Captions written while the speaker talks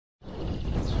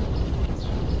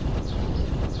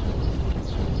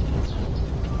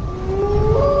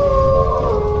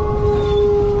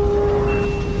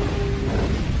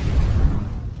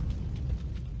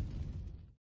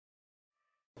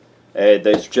Hey,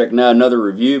 thanks for checking out another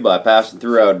review by Passing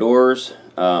Through Outdoors.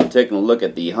 Taking a look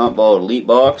at the HuntVault Elite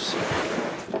Box.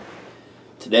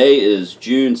 Today is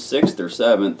June 6th or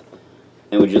 7th,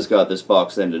 and we just got this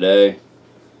box in today.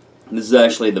 This is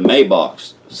actually the May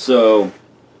box. So,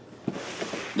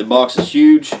 the box is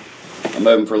huge. I'm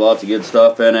hoping for lots of good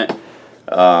stuff in it.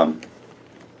 Like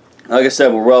I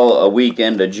said, we're well a week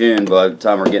into June by the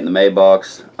time we're getting the May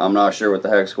box. I'm not sure what the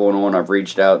heck's going on. I've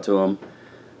reached out to them.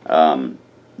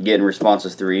 Getting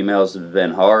responses through emails has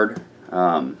been hard.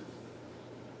 Then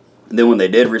when they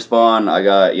did respond, I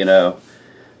got,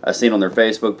 I seen on their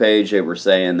Facebook page they were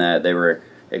saying that they were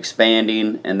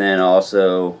expanding, and then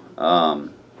also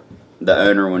the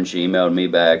owner, when she emailed me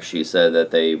back, she said that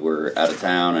they were out of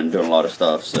town and doing a lot of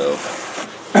stuff, so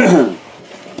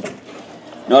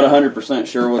not 100%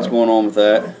 sure what's going on with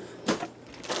that.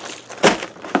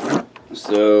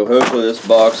 So hopefully this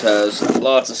box has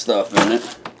lots of stuff in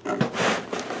it.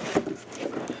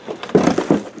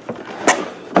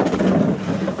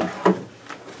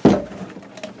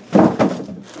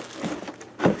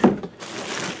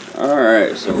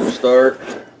 Alright, so we'll start.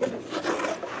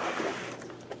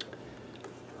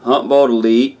 HuntVault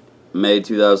Elite, May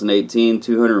 2018,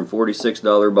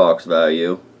 $246 box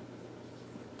value.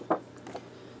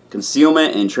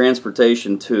 Concealment and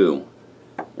Transportation 2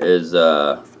 is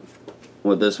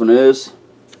what this one is.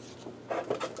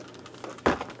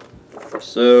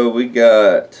 So we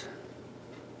got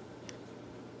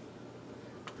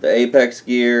the Apex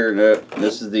gear.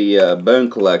 This is the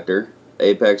Bone Collector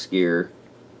Apex gear.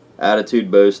 Attitude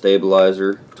bow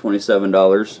stabilizer,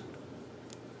 $27.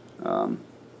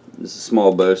 This is a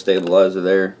small bow stabilizer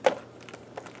there.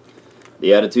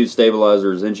 The Attitude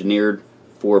stabilizer is engineered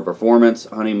for performance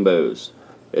hunting bows.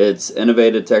 Its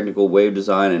innovative technical wave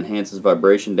design enhances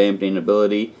vibration dampening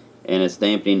ability, and its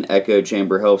dampening echo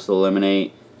chamber helps to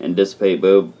eliminate and dissipate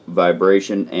bow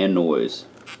vibration and noise.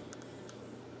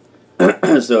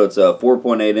 So it's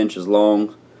 4.8 inches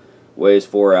long, weighs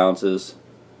 4 ounces.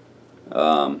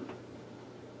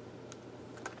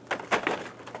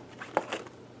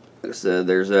 Like I said,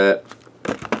 there's that.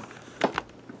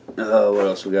 What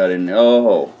else we got in there?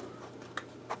 Oh,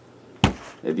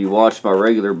 if you watched my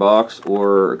regular box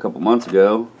or a couple months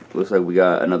ago, looks like we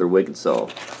got another wicked saw.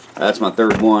 That's my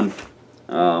third one.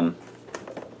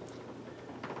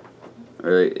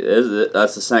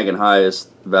 That's the second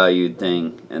highest valued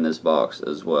thing in this box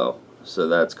as well. So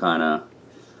that's kind of,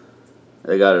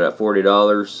 they got it at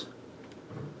 $40.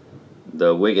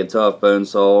 The wicked tough bone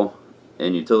saw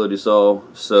and utility saw.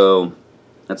 So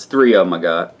that's 3 of them I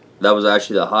got. That was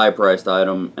actually the high priced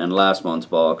item in last month's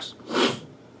box.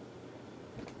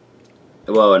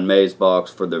 Well, in May's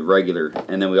box for the regular,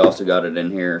 and then we also got it in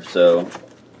here, so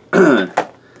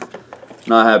not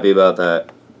happy about that.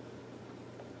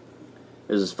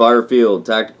 This is Firefield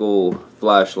Tactical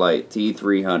Flashlight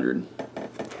T300.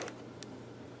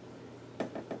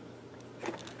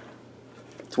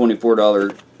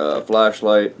 $24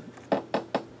 flashlight.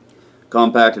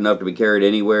 Compact enough to be carried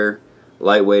anywhere,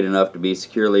 lightweight enough to be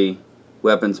securely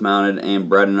weapons mounted, and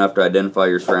bright enough to identify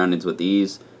your surroundings with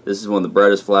ease. This is one of the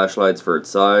brightest flashlights for its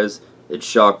size. Its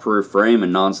shock-proof frame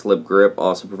and non-slip grip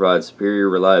also provides superior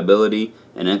reliability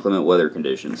in inclement weather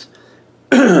conditions.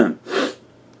 So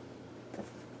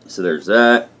there's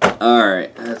that.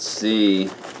 Alright, let's see.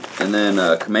 And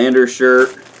then Commander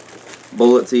shirt,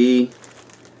 bullet tee.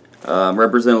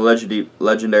 Represent a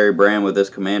legendary brand with this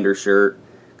Commander shirt.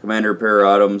 Commander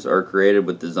apparel items are created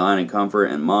with design and comfort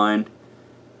in mind.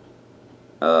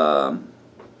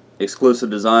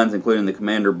 Exclusive designs, including the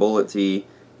Commander bullet tee,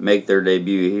 make their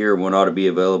debut here and will not be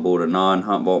available to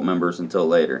non-HuntVault members until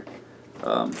later.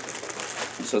 So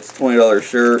it's a $20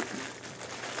 shirt.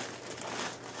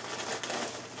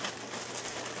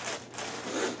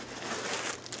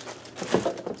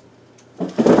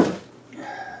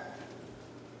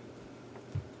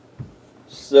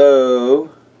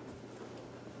 So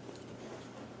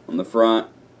on the front,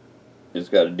 it's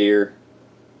got a deer,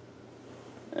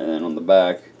 and then on the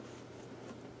back,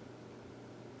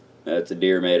 that's a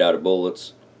deer made out of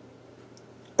bullets.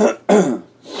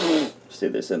 See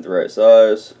if they sent the right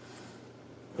size.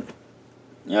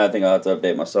 Yeah, I think I'll have to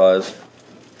update my size.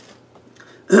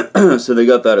 So they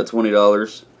got that at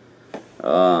 $20.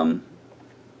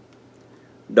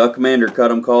 Duck Commander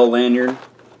Cut 'em Call lanyard.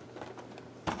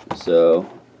 So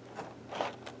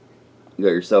you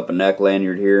got yourself a neck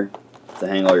lanyard here to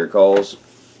hang all your calls.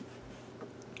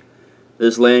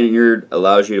 This lanyard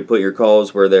allows you to put your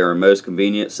calls where they are most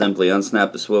convenient. Simply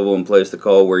unsnap the swivel and place the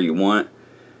call where you want.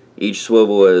 Each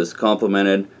swivel is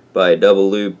complemented by a double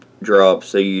loop drop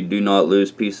so you do not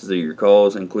lose pieces of your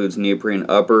calls. Includes neoprene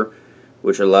upper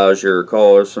which allows your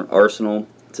call arsenal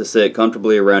to sit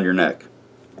comfortably around your neck.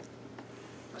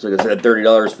 So like I said,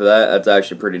 $30 for that. That's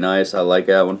actually pretty nice. I like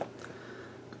that one.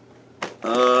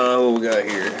 What we got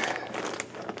here?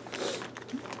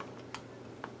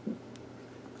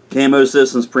 Camo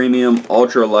Systems Premium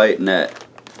Ultra Light Net.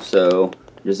 So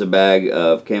just a bag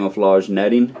of camouflage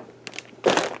netting.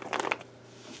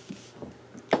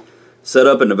 Set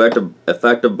up an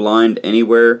effective blind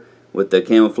anywhere with the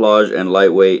camouflage and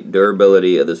lightweight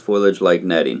durability of this foliage-like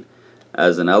netting.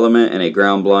 As an element in a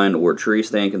ground blind or tree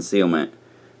stand concealment.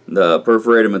 The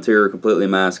perforated material completely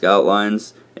masks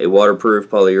outlines. A waterproof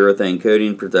polyurethane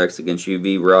coating protects against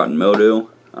UV rot and mildew.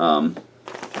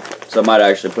 So I might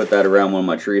actually put that around one of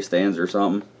my tree stands or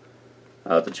something.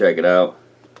 I'll have to check it out.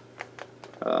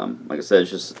 Like I said,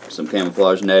 it's just some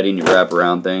camouflage netting you wrap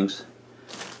around things.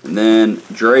 And then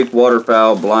Drake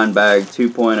Waterfowl Blind Bag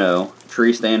 2.0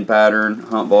 Tree Stand Pattern,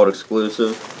 HuntVault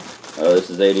exclusive. This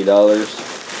is $80.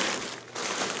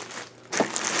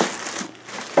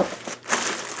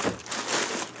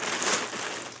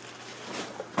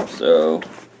 So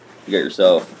you got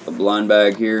yourself a blind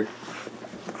bag here.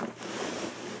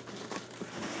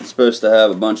 It's supposed to have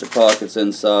a bunch of pockets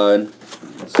inside.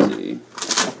 Let's see.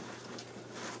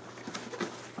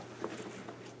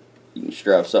 You can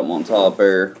strap something on top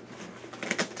there.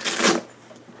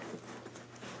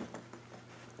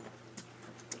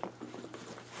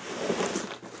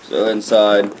 So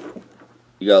inside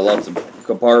you got lots of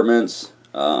compartments.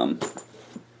 3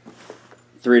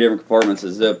 different compartments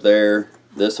of zip there.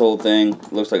 This whole thing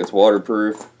looks like it's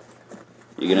waterproof.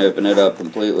 You can open it up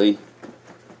completely.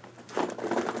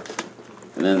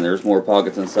 And then there's more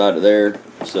pockets inside of there.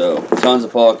 So tons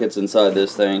of pockets inside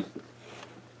this thing.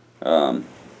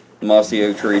 Mossy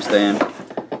oak tree stand.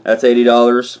 That's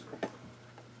 $80.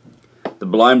 The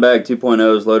Blind Bag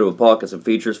 2.0 is loaded with pockets and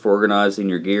features for organizing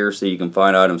your gear so you can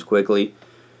find items quickly,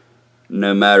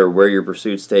 no matter where your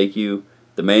pursuits take you.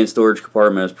 The main storage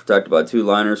compartment is protected by 2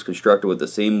 liners constructed with a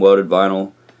seam-welded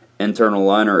vinyl internal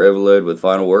liner overloaded with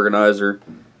vinyl organizer.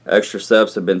 Extra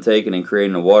steps have been taken in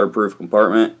creating a waterproof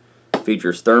compartment.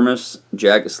 Features thermos,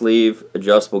 jacket sleeve,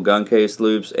 adjustable gun case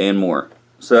loops, and more.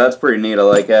 So that's pretty neat. I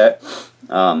like that.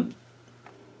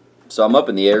 So I'm up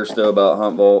in the air still about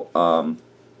HuntVault.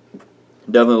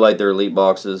 Definitely like their elite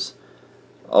boxes.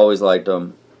 Always liked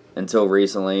them until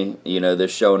recently. You know,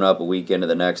 this showing up a week into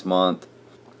the next month.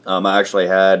 I actually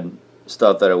had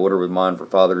stuff that I ordered with mine for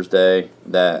Father's Day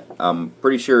that I'm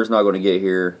pretty sure is not going to get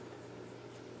here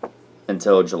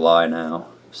until July now.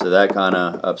 So that kind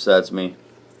of upsets me.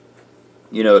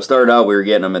 You know, it started out we were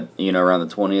getting them at, you know, around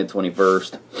the 20th,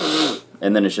 21st.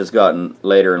 And then it's just gotten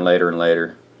later and later and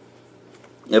later.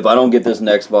 If I don't get this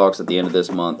next box at the end of this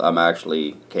month, I'm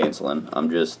actually canceling. I'm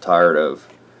just tired of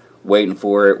waiting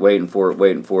for it,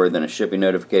 then a shipping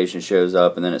notification shows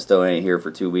up, and then it still ain't here for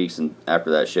 2 weeks and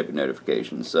after that shipping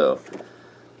notification. So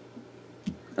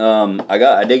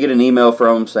I did get an email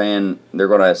from them saying they're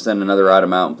going to send another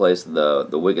item out in place of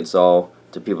the Wicked Saw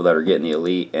to people that are getting the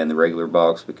Elite and the regular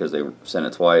box because they sent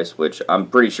it twice, which I'm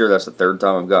pretty sure that's the 3rd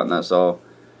time I've gotten that saw.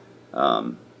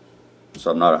 So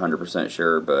I'm not 100%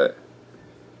 sure, but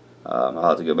I'll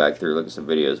have to go back through and look at some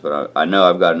videos, but I know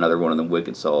I've got another one of the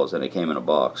Wicked Saws, and it came in a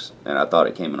box, and I thought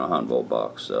it came in a HuntVault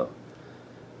box. So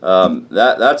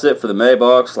that's it for the May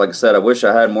box. Like I said, I wish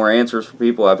I had more answers for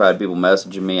people. I've had people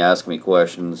messaging me, asking me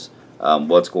questions.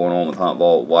 What's going on with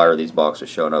HuntVault? Why are these boxes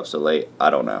showing up so late? I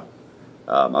don't know.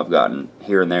 I've gotten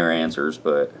here and there answers,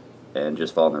 and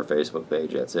just following their Facebook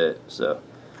page. That's it. So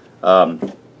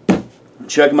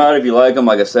check them out if you like them.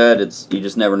 Like I said, you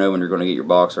just never know when you're going to get your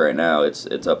box right now. It's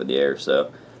up in the air.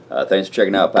 So thanks for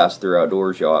checking out Pass Through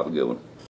Outdoors. Y'all have a good one.